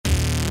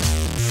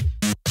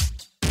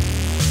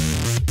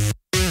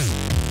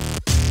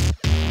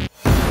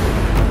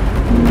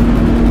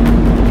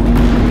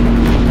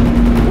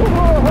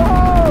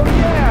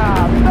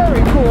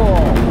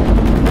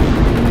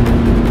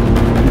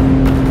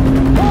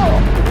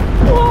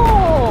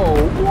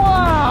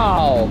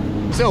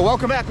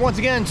welcome back once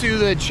again to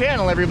the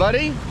channel,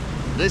 everybody.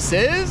 This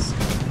is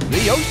the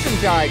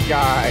Oceanside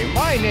Guy.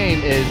 My name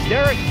is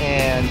Derek,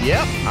 and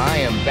yep, I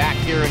am back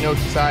here in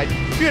Oceanside,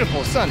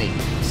 beautiful, sunny,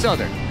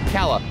 Southern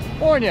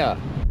California.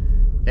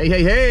 Hey,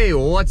 hey, hey,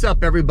 what's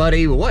up,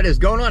 everybody? What is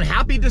going on?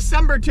 Happy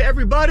December to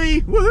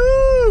everybody.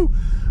 Woohoo!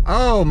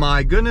 Oh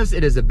my goodness,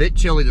 it is a bit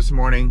chilly this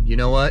morning. You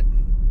know what?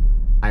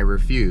 I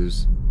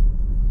refuse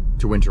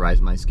to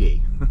winterize my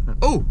ski.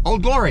 Oh,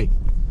 Old Glory.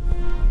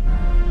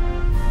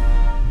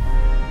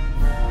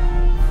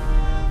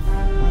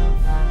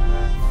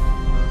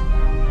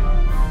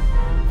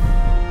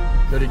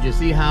 So did you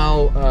see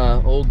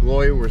how Old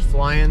Glory was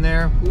flying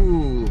there?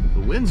 Ooh,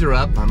 the winds are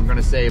up. I'm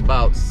gonna say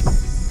about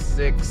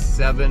 6,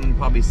 7,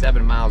 probably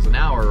 7 miles an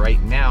hour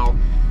right now.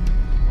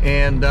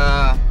 And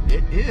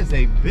it is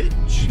a bit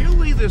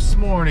chilly this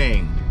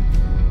morning.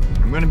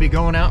 I'm gonna be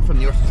going out from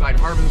the Oceanside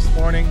Harbor this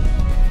morning,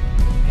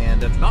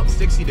 and it's about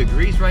 60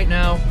 degrees right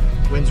now.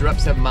 Winds are up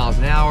 7 miles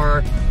an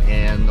hour,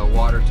 and the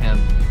water temp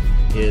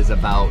is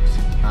about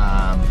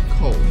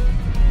cold.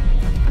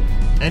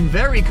 And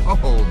very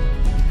cold.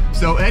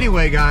 So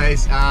anyway,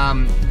 guys,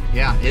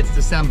 yeah, it's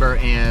December,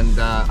 and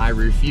I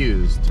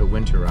refuse to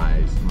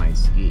winterize my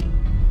ski.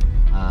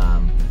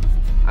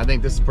 I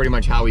think this is pretty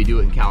much how we do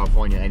it in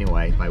California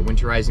anyway. By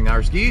winterizing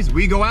our skis,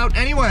 we go out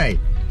anyway,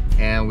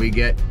 and we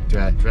get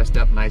dressed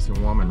up nice and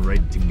warm and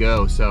ready to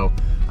go. So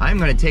I'm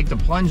gonna take the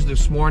plunge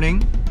this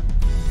morning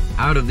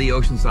out of the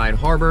Oceanside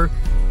Harbor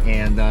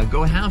and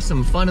go have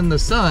some fun in the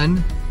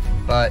sun,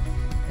 but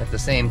at the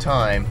same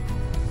time,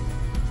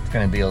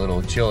 gonna be a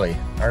little chilly.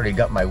 I already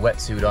got my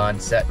wetsuit on,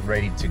 set,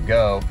 ready to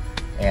go,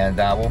 and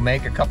we'll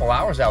make a couple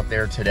hours out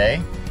there today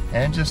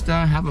and just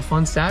have a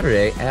fun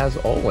Saturday as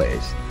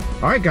always.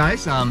 All right,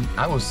 guys,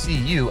 I will see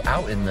you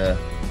out in the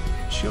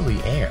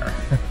chilly air.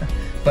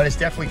 But it's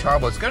definitely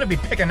tolerable. It's gonna be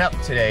picking up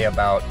today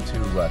about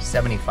to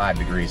 75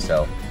 degrees,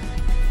 so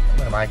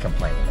what am I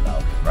complaining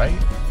about, right?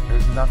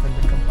 There's nothing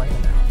to complain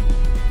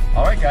about.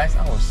 All right, guys,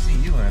 I will see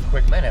you in a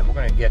quick minute. We're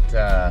gonna get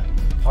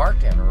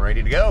parked and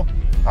ready to go.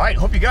 All right,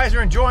 hope you guys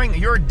are enjoying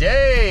your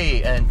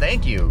day, and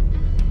thank you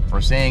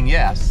for saying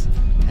yes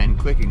and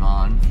clicking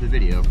on the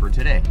video for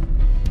today.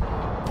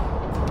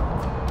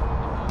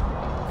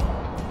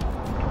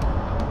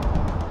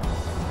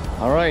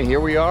 All right, here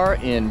we are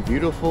in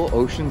beautiful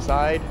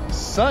Oceanside,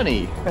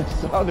 sunny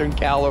Southern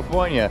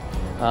California.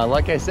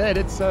 Like I said,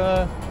 it's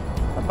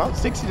about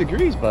 60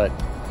 degrees, but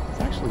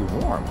it's actually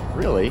warm,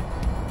 really.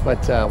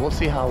 But we'll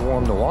see how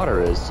warm the water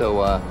is.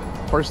 So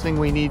first thing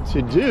we need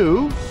to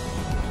do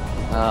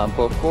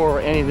before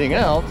anything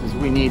else is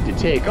we need to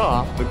take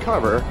off the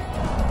cover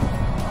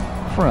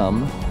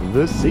from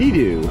the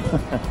Sea-Doo.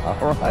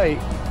 All right,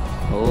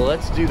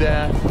 let's do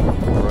that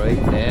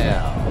right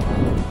now.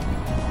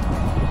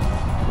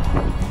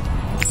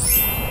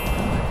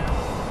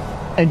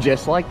 And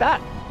just like that,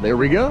 there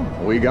we go.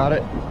 We got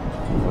it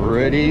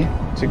ready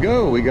to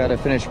go. We got to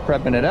finish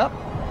prepping it up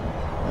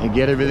and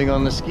get everything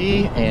on the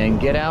ski and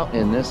get out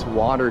in this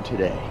water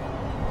today.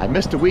 I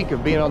missed a week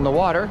of being on the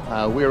water.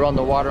 We were on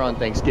the water on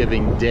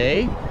Thanksgiving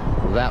Day.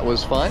 That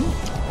was fun.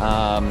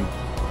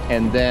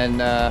 And then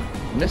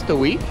missed a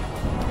week.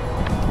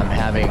 I'm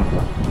having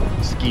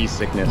ski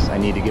sickness. I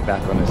need to get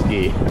back on the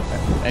ski.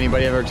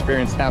 Anybody ever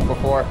experienced that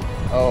before?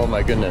 Oh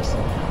my goodness.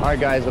 All right,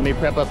 guys, let me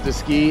prep up the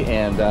ski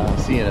and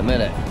see you in a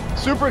minute.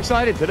 Super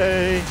excited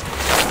today.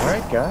 All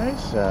right,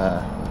 guys,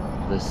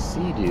 the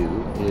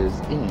Sea-Doo is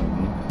in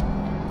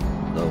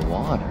the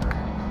water.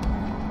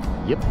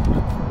 Yep.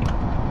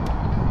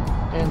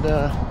 And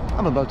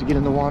I'm about to get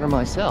in the water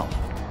myself.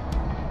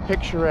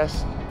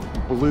 Picturesque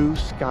blue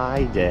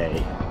sky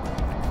day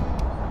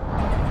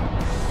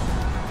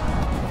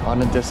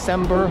on a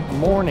December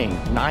morning,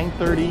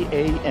 9:30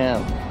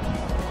 a.m.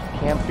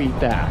 Can't beat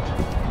that.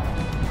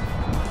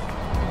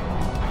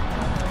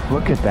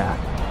 Look at that.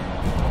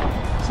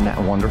 Isn't that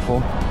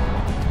wonderful?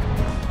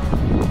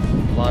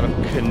 A lot of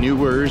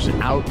canoers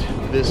out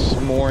this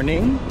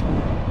morning,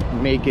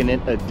 making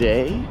it a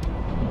day.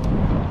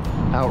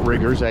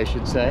 Outriggers, I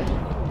should say.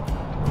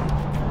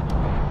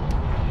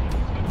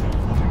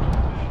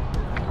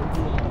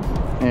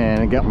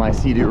 And I got my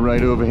Sea-Doo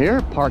right over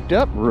here, parked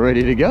up,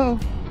 ready to go.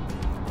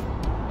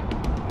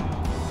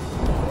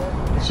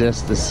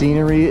 Just the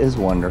scenery is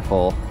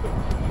wonderful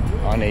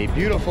on a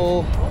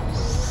beautiful,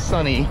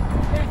 sunny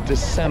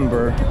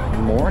December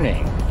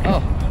morning.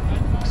 Oh,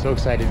 so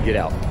excited to get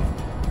out.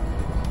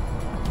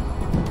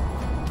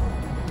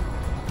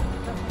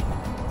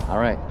 All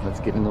right, let's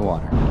get in the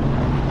water.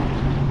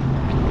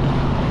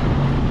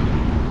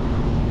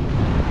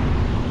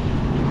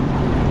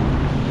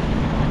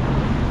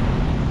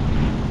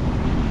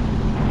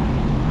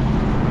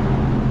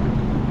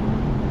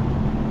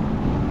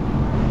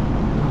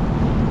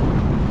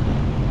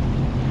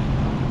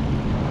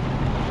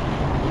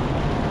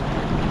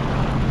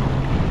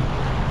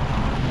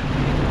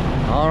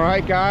 All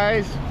right,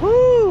 guys,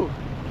 woo!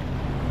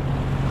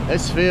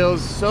 This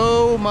feels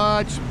so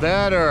much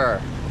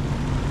better.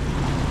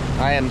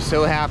 I am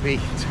so happy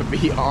to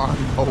be on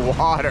the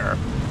water.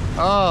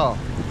 Oh,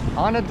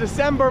 on a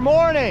December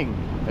morning.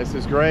 This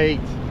is great.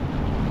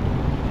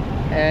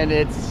 And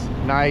it's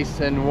nice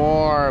and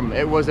warm.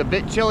 It was a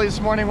bit chilly this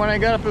morning when I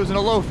got up. It was in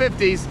the low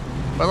 50s.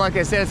 But like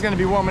I said, it's going to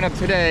be warming up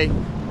today,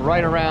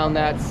 right around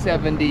that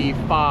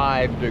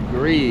 75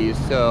 degrees.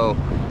 So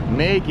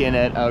making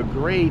it a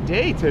great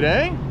day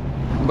today.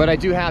 But I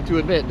do have to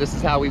admit, this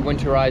is how we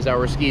winterize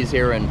our skis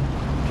here in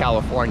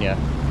California.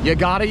 You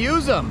gotta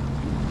use them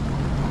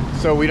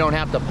so we don't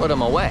have to put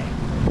them away.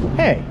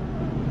 Hey,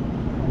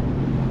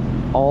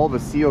 all the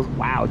seals.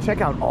 Wow,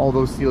 check out all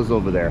those seals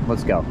over there.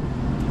 Let's go.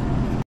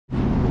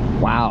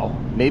 Wow,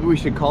 maybe we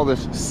should call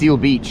this Seal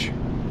Beach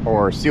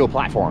or Seal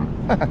Platform.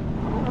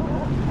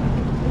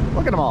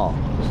 Look at them all,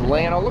 just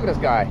laying out. Look at this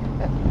guy.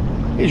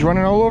 He's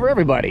running all over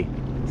everybody.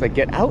 It's like,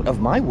 get out of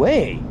my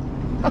way.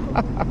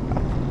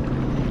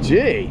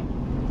 Gee.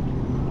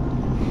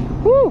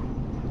 Woo.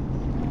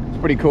 It's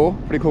pretty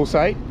cool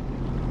sight.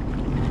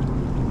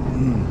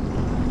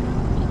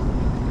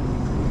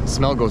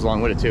 Smell goes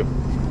along with it too.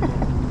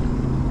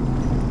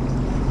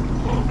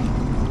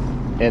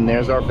 And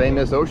there's our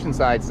famous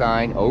Oceanside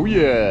sign. Oh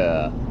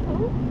yeah.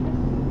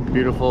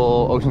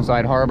 Beautiful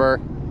Oceanside Harbor.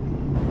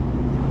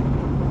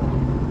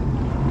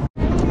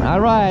 All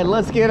right,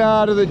 let's get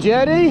out of the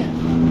jetty.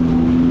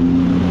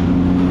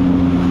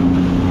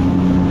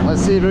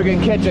 Let's see if we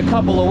can catch a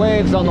couple of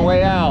waves on the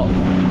way out.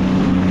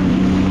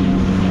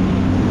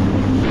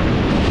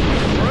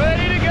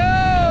 Ready to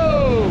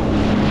go!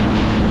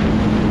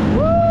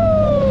 Woo!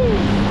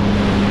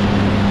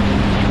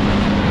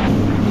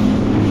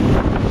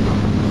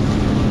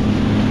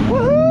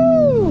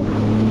 Woohoo!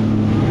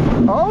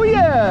 Oh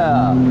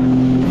yeah!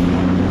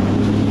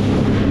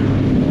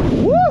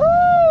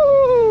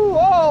 Woohoo!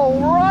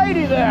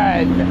 Alrighty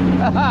then!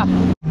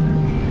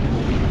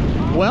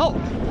 Well,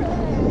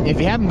 if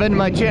you haven't been to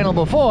my channel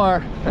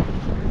before,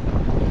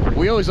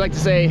 we always like to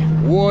say,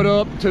 what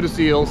up to the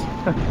seals?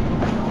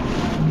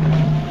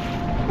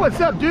 What's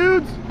up,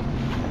 dudes?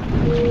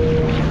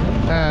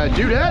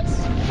 Dudettes?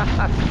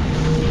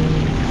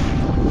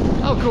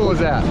 How cool is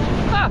that?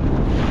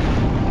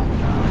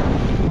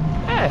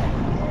 Hey,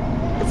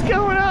 what's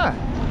going on?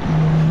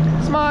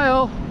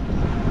 Smile.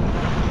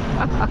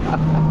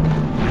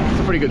 It's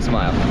a pretty good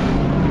smile.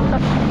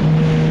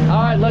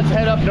 All right, let's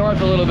head up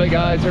north a little bit,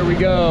 guys. Here we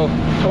go,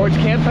 towards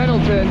Camp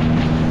Pendleton.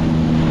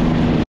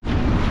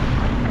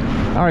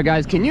 All right,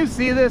 guys, can you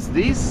see this?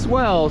 These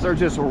swells are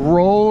just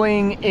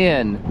rolling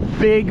in.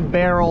 Big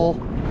barrel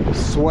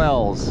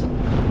swells.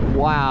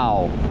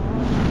 Wow.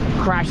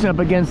 Crashing up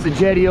against the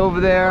jetty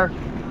over there.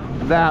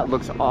 That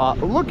looks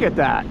awesome. Look at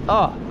that.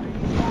 Oh,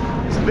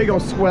 this big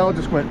old swell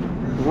just went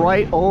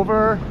right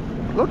over.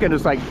 Look at it,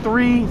 it's like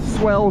 3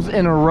 swells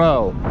in a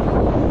row.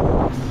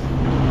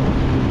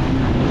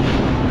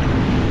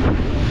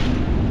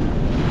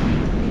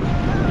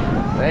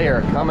 They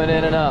are coming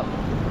in and up.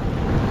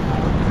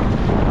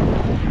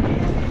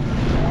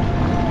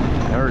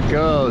 There it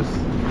goes.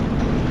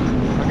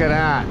 Look at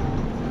that.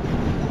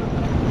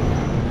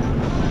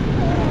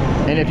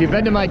 And if you've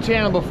been to my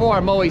channel before,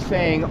 I'm always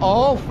saying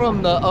all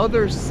from the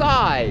other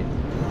side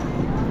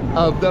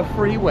of the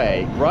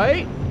freeway,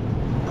 right?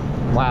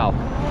 Wow.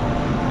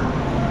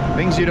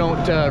 Things you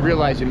don't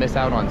realize you miss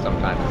out on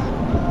sometimes.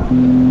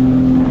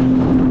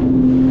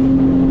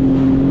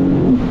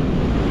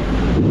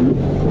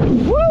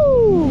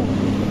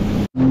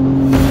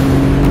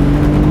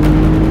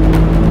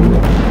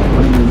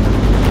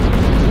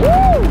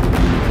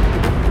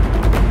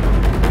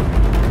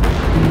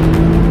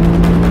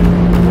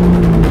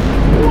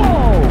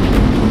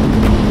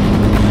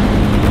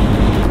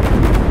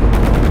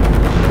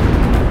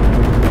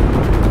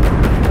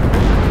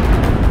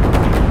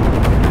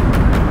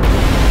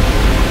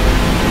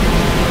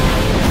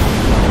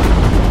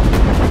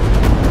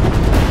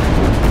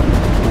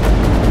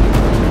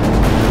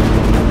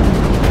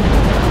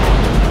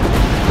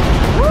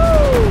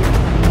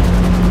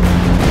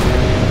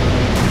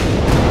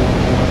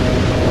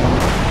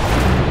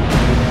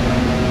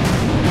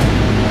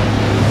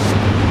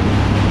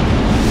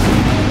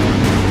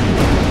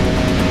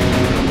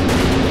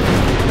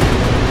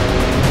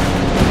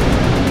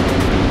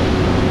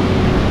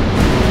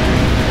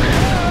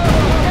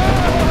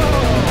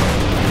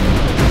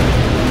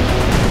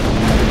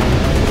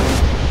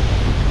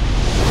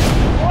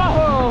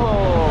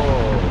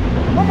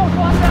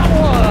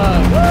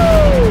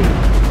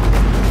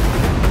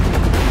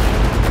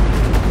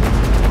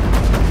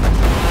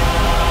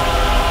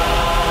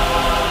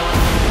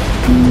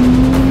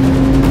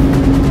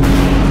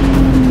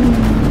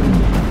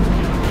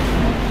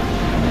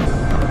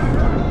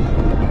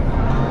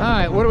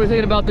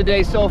 Thinking about the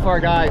day so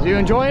far, guys. You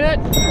enjoying it?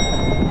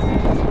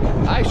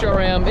 I sure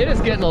am. It is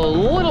getting a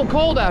little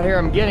cold out here.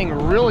 I'm getting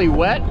really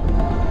wet.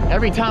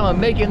 Every time I'm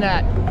making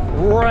that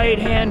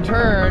right-hand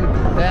turn,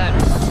 that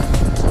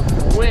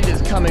wind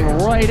is coming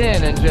right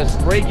in and just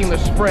breaking the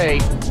spray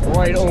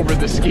right over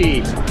the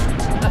ski.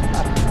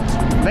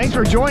 Thanks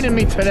for joining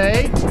me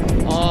today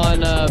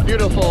on a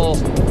beautiful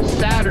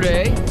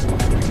Saturday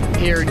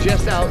here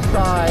just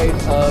outside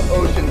of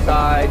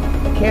Oceanside,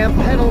 Camp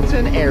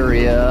Pendleton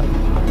area.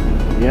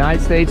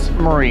 United States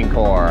Marine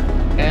Corps.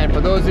 And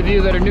for those of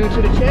you that are new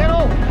to the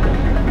channel,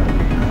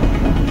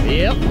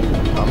 yep,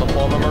 I'm a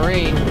former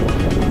Marine.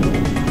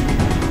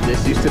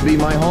 This used to be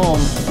my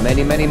home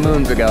many, many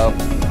moons ago.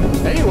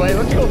 Anyway,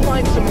 let's go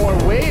find some more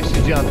waves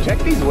to jump. Check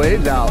these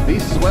waves out.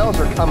 These swells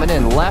are coming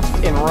in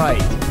left and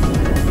right.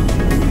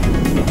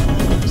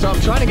 So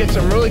I'm trying to get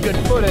some really good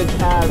footage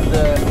as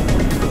the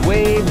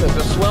waves, as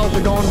the swells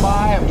are going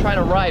by. I'm trying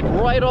to ride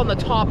right on the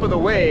top of the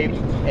wave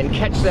and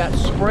catch that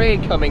spray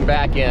coming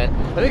back in.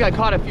 I think I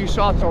caught a few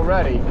shots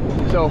already.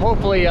 So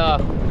hopefully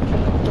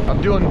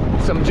I'm doing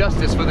some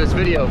justice for this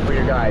video for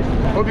you guys.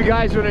 Hope you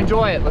guys would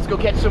enjoy it. Let's go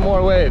catch some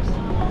more waves.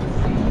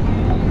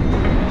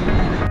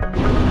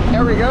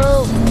 There we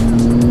go.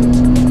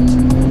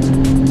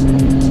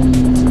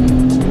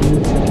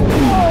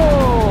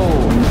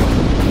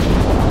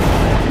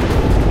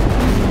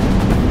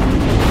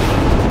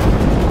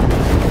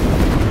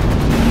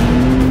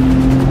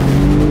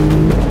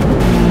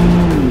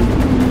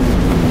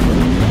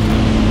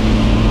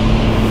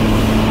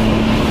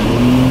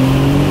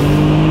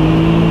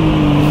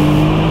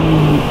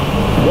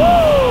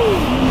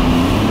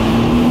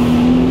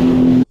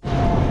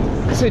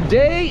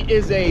 Today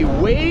is a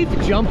wave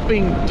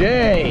jumping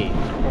day.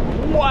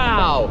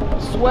 Wow,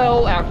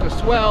 swell after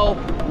swell,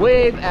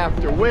 wave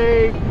after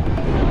wave,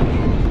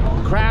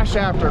 crash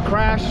after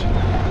crash.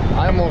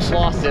 I almost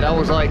lost it. I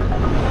was like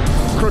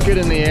crooked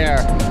in the air.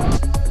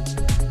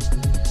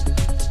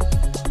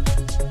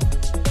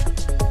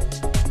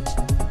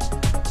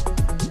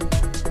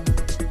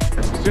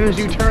 As soon as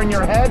you turn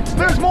your head,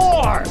 there's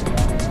more!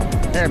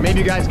 Here, maybe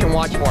you guys can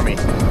watch for me.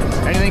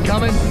 Anything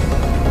coming?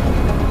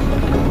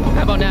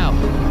 How about now?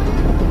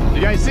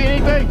 You guys see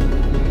anything?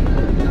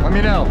 Let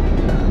me know.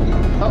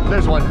 Oh,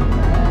 there's one.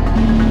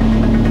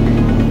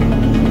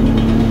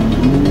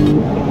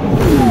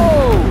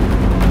 Whoa!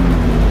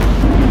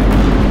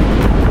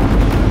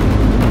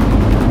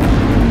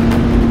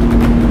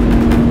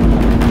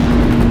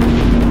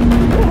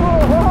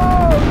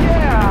 Whoa,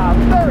 yeah,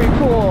 very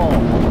cool.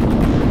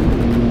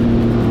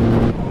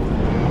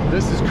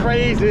 This is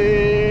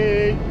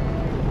crazy.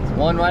 It's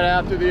one right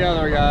after the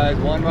other, guys.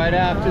 One right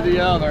after the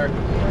other.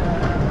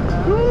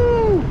 Woo!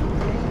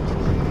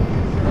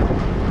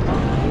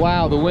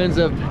 Wow, the winds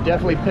have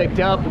definitely picked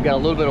up. We got a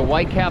little bit of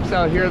whitecaps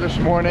out here this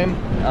morning.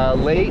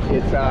 Late,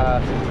 it's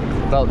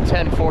about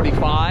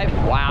 10:45.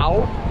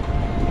 Wow,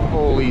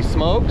 holy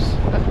smokes.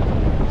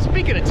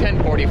 Speaking of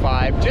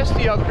 10:45, just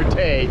the other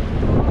day,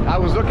 I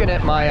was looking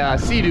at my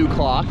Sea-Doo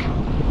clock,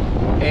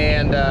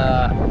 and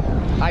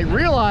I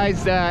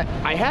realized that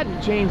I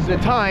hadn't changed the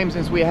time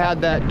since we had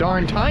that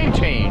darn time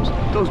change.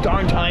 Those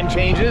darn time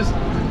changes.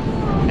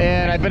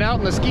 And I've been out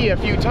in the ski a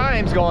few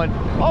times going,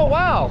 oh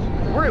wow,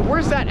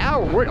 where's that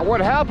hour?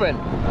 What happened?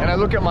 And I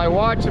look at my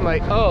watch and I'm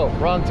like, oh,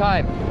 wrong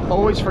time.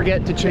 Always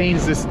forget to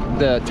change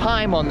the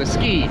time on the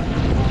ski.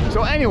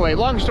 So anyway,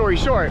 long story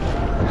short,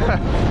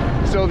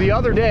 so the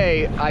other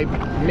day I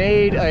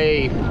made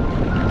a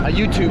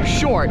YouTube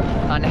short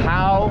on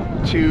how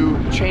to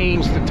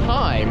change the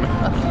time,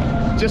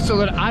 just so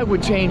that I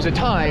would change the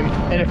time,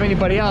 and if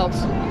anybody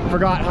else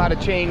forgot how to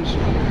change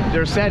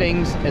their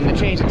settings and to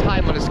change the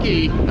time on a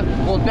ski,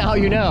 well, now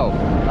you know.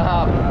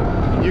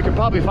 You can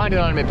probably find it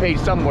on my page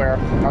somewhere.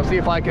 I'll see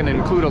if I can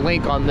include a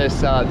link on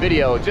this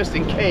video, just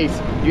in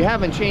case you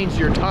haven't changed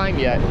your time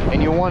yet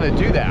and you want to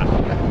do that.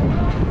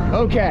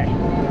 Okay,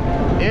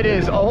 it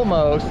is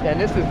almost, and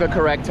this is the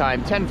correct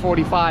time,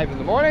 10:45 in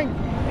the morning,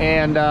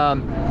 and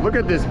look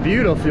at this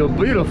beautiful,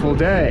 beautiful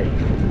day.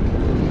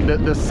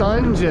 The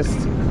sun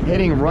just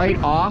hitting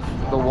right off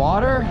the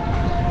water,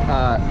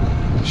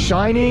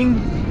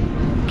 shining,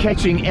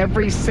 catching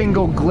every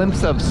single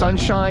glimpse of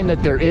sunshine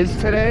that there is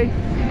today.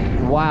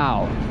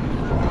 Wow.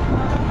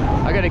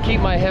 I gotta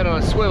keep my head on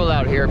a swivel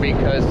out here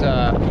because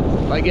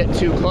if I get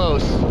too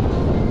close,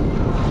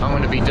 I'm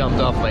gonna be dumped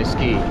off my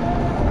ski.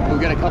 We've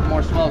got a couple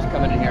more swells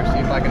coming in here, see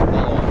if I can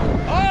follow them.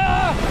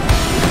 Ah!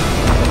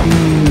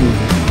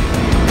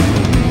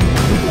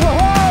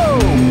 Whoa!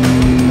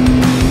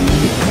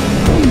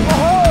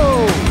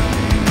 Whoa!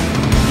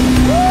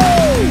 Whoa!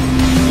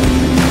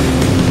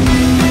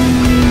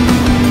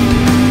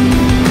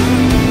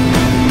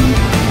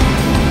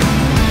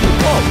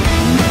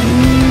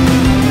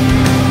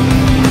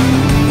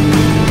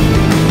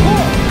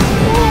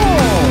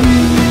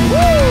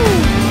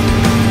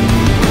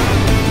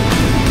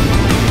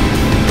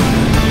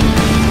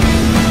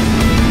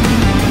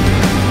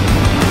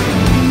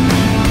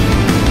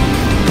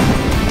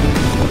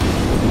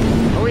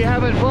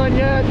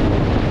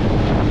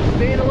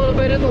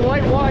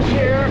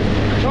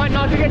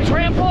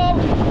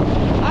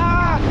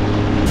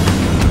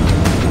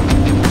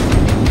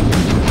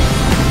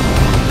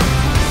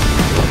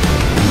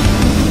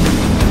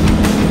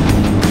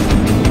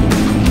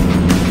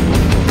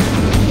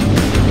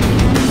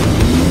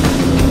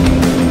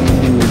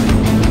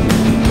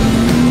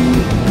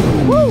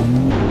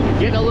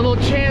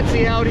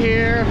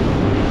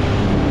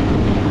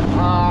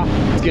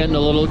 Getting a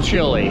little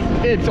chilly.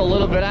 It's a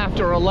little bit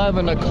after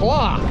 11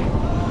 o'clock.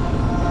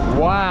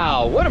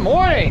 Wow, what a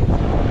morning.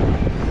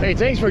 Hey,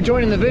 thanks for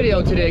joining the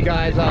video today,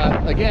 guys.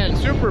 Again,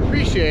 super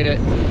appreciate it.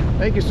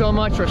 Thank you so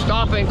much for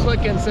stopping,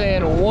 clicking,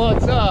 saying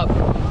what's up.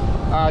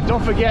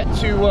 Don't forget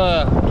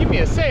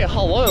to say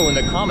hello in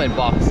the comment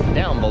box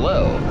down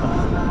below.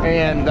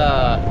 And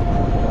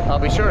I'll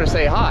be sure to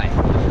say hi.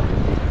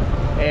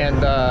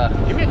 And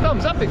give me a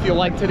thumbs up if you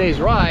like today's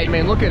ride.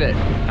 Man, look at it.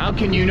 How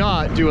can you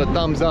not do a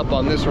thumbs up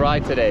on this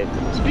ride today?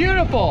 It's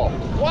beautiful.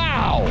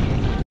 Wow.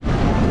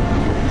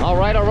 All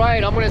right.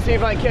 I'm gonna see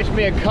if I can catch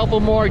me a couple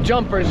more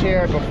jumpers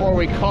here before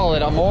we call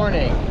it a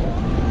morning.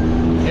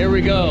 Here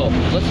we go.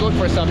 Let's look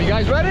for some. You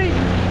guys ready?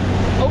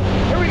 Oh,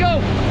 here we go.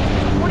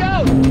 Look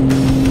out.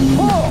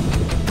 Oh,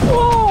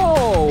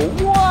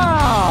 whoa,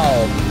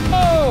 wow.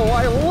 Oh,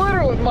 I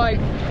literally,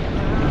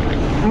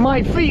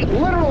 my feet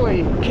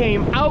literally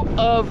came out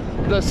of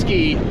the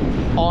ski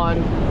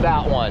on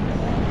that one.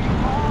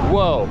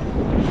 Whoa.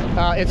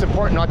 It's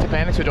important not to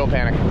panic, so don't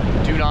panic.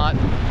 Do not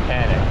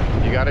panic.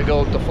 You gotta go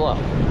with the flow.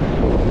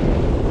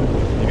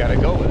 You gotta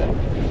go with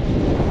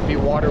it. Be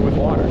water with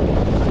water.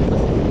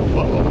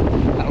 Whoa,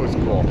 that was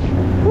cool.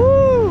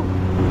 Woo!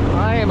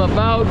 I am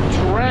about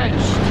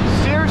drenched.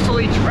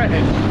 Seriously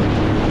drenched.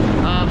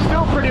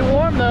 Still pretty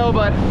warm though,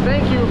 but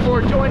thank you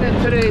for joining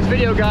today's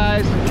video,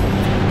 guys.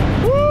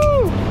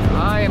 Woo!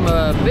 I am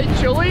a bit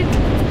chilly.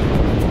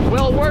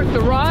 Well worth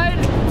the ride.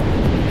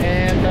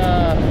 And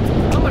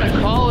I'm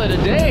gonna call it a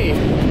day.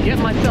 Get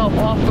myself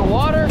off the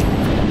water.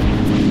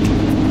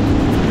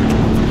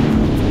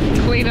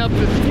 Clean up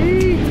the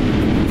ski.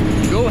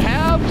 Go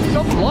have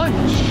some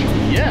lunch.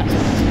 Yes.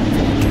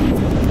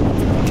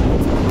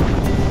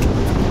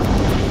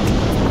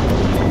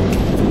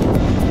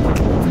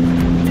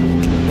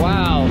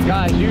 Wow,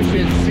 guys, you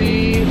should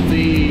see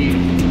the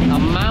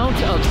amount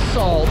of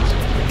salt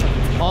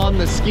on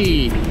the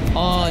ski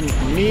on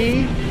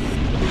me.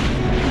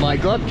 My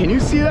glove, can you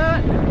see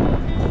that?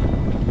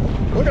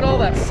 Look at all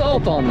that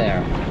salt on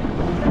there.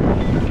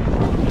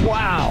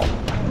 Wow,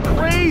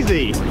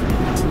 crazy.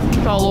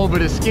 It's all over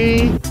the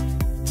ski.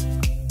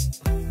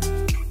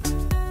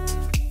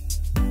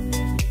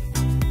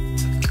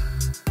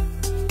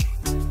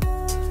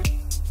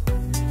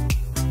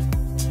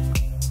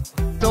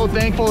 So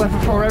thankful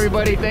for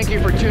everybody. Thank you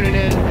for tuning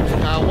in.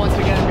 Once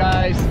again,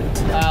 guys,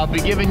 I'll be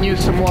giving you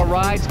some more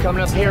rides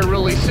coming up here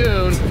really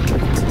soon.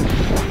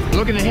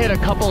 Looking to hit a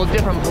couple of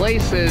different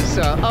places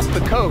up the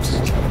coast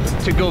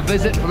to go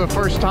visit for the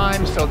first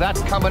time. So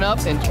that's coming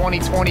up in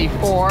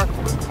 2024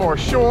 for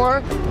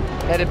sure.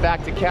 Headed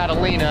back to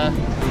Catalina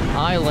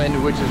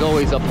Island, which is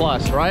always a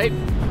plus, right?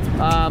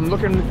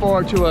 Looking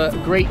forward to a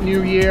great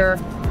new year.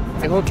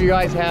 I hope you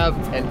guys have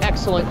an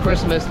excellent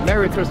Christmas.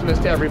 Merry Christmas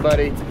to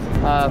everybody.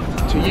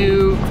 To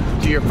you,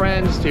 to your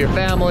friends, to your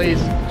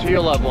families, to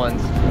your loved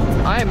ones.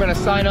 I am going to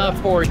sign off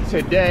for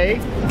today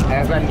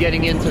as I'm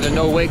getting into the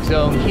no wake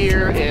zone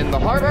here in the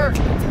harbor.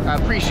 I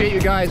appreciate you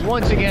guys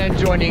once again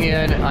joining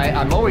in.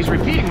 I'm always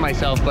repeating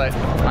myself, but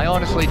I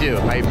honestly do.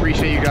 I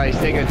appreciate you guys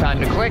taking the time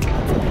to click,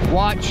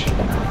 watch,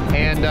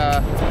 and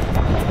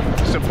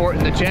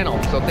supporting the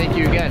channel. So thank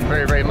you again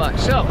very, very much.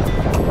 So,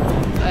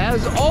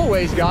 as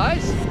always,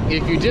 guys,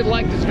 if you did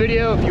like this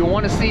video, if you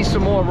want to see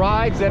some more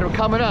rides that are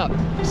coming up,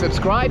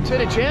 subscribe to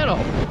the channel.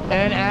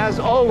 And as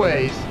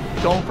always,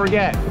 don't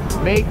forget,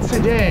 make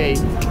today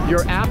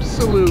your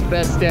absolute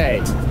best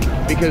day,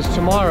 because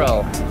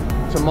tomorrow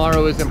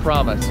isn't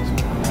promised.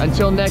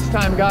 Until next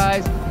time,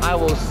 guys, I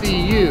will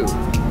see you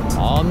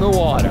on the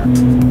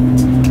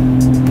water.